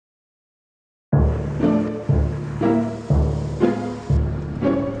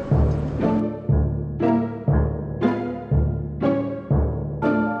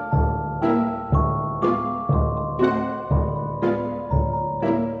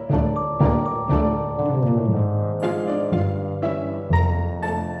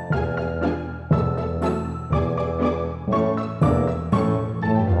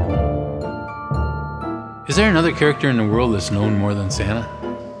Is there another character in the world that's known more than Santa?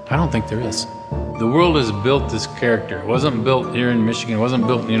 I don't think there is. The world has built this character. It wasn't built here in Michigan, it wasn't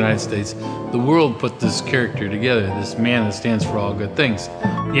built in the United States. The world put this character together, this man that stands for all good things.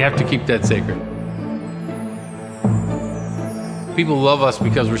 You have to keep that sacred. People love us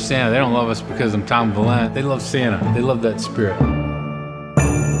because we're Santa. They don't love us because I'm Tom Valent. They love Santa. They love that spirit.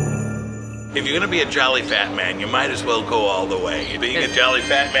 If you're going to be a jolly fat man, you might as well go all the way. Being a jolly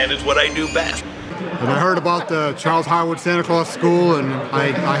fat man is what I do best. And I heard about the Charles Harwood Santa Claus School, and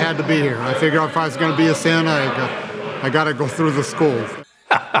I had to be here. I figured if I was going to be a Santa, I got to go through the school.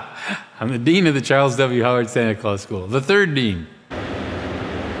 I'm the dean of the Charles W. Howard Santa Claus School, the third dean.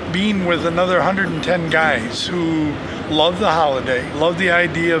 Being with another 110 guys who love the holiday, love the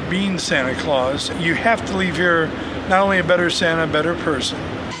idea of being Santa Claus, you have to leave here not only a better Santa, a better person.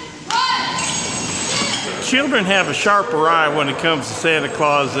 Children have a sharper eye when it comes to Santa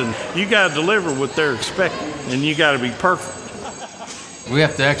Claus, and you got to deliver what they're expecting, and you got to be perfect. We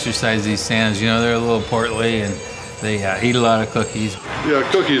have to exercise these Santas. You know, they're a little portly, and they eat a lot of cookies. Yeah,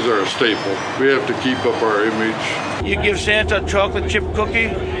 cookies are a staple. We have to keep up our image. You give Santa a chocolate chip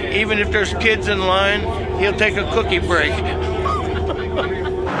cookie, even if there's kids in line, he'll take a cookie break.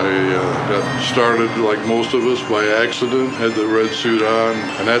 I got started, like most of us, by accident, had the red suit on,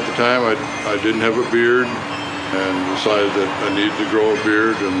 and at the time I didn't have a beard and decided that I needed to grow a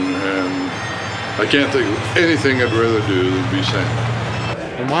beard, and I can't think of anything I'd rather do than be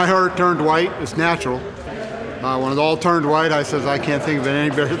Santa. When my hair turned white, it's natural. When it all turned white, I said I can't think of any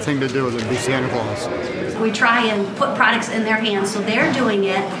better thing to do than be Santa Claus. We try and put products in their hands so they're doing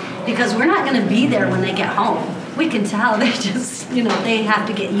it because we're not going to be there when they get home. We can tell they just, they have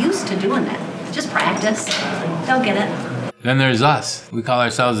to get used to doing that. Just practice. They'll get it. Then there's us. We call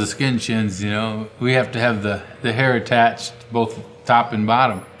ourselves the skin chins, We have to have the hair attached, both top and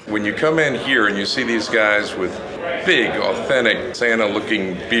bottom. When you come in here and you see these guys with big, authentic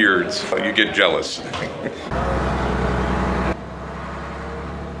Santa-looking beards, you get jealous.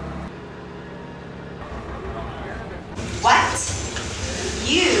 What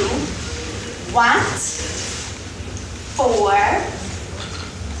you want for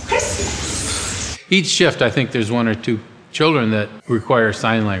Christmas? Each shift, I think there's one or two children that require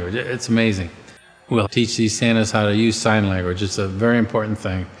sign language. It's amazing. We'll teach these Santas how to use sign language. It's a very important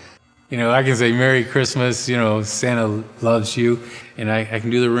thing. I can say Merry Christmas, Santa loves you, and I can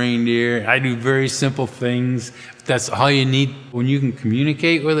do the reindeer. I do very simple things. That's all you need. When you can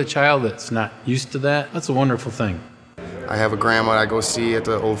communicate with a child that's not used to that, that's a wonderful thing. I have a grandma I go see at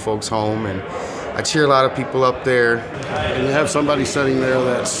the old folks' home, and I cheer a lot of people up there. And you have somebody sitting there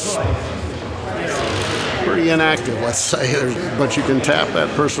that's pretty inactive, let's say, but you can tap that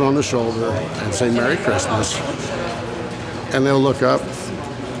person on the shoulder and say Merry Christmas, and they'll look up,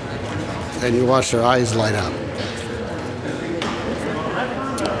 and you watch their eyes light up.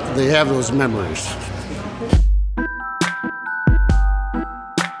 They have those memories.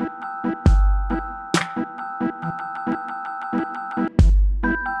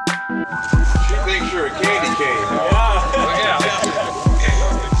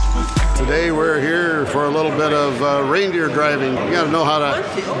 Today we're here for a little bit of reindeer driving. You got to know how to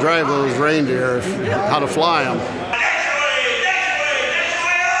drive those reindeer, how to fly them.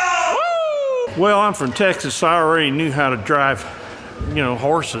 Well, I'm from Texas, so I already knew how to drive,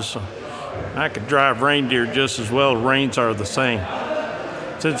 horses. So I could drive reindeer just as well. Reins are the same.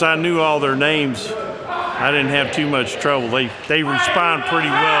 Since I knew all their names, I didn't have too much trouble. They respond pretty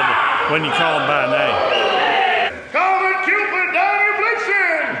well when you call them by name.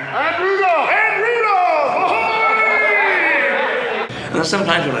 And then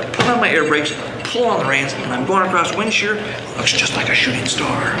sometimes when I put on my air brakes, pull on the reins, and I'm going across windshield, it looks just like a shooting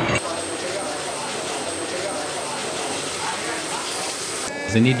star.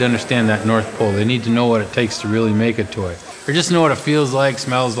 They need to understand that North Pole. They need to know what it takes to really make a toy. Or just know what it feels like,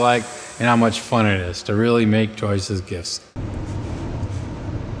 smells like, and how much fun it is to really make toys as gifts.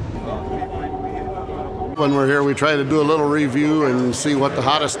 When we're here, we try to do a little review and see what the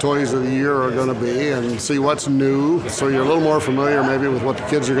hottest toys of the year are going to be and see what's new, so you're a little more familiar maybe with what the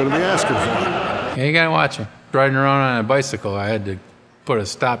kids are going to be asking for. Yeah, you got to watch them. Riding around on a bicycle, I had to put a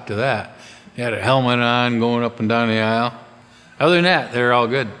stop to that. They had a helmet on, going up and down the aisle. Other than that, they're all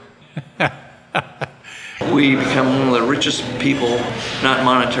good. We become one of the richest people, not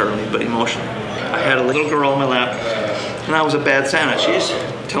monetarily, but emotionally. I had a little girl on my lap, and I was a bad Santa. She's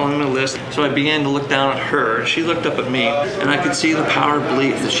telling me a list, so I began to look down at her. She looked up at me, and I could see the power of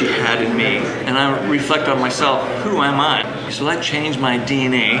belief that she had in me. And I reflect on myself, who am I? So I changed my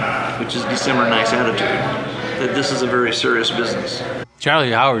DNA, which is December nice attitude, that this is a very serious business.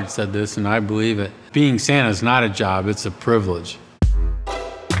 Charlie Howard said this, and I believe it. Being Santa is not a job, it's a privilege.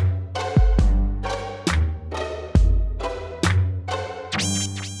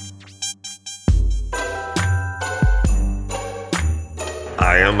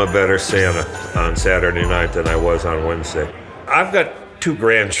 I am a better Santa on Saturday night than I was on Wednesday. I've got 2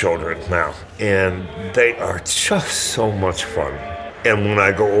 grandchildren now, and they are just so much fun. And when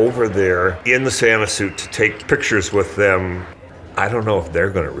I go over there in the Santa suit to take pictures with them, I don't know if they're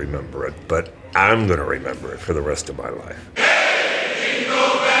going to remember it, but I'm going to remember it for the rest of my life.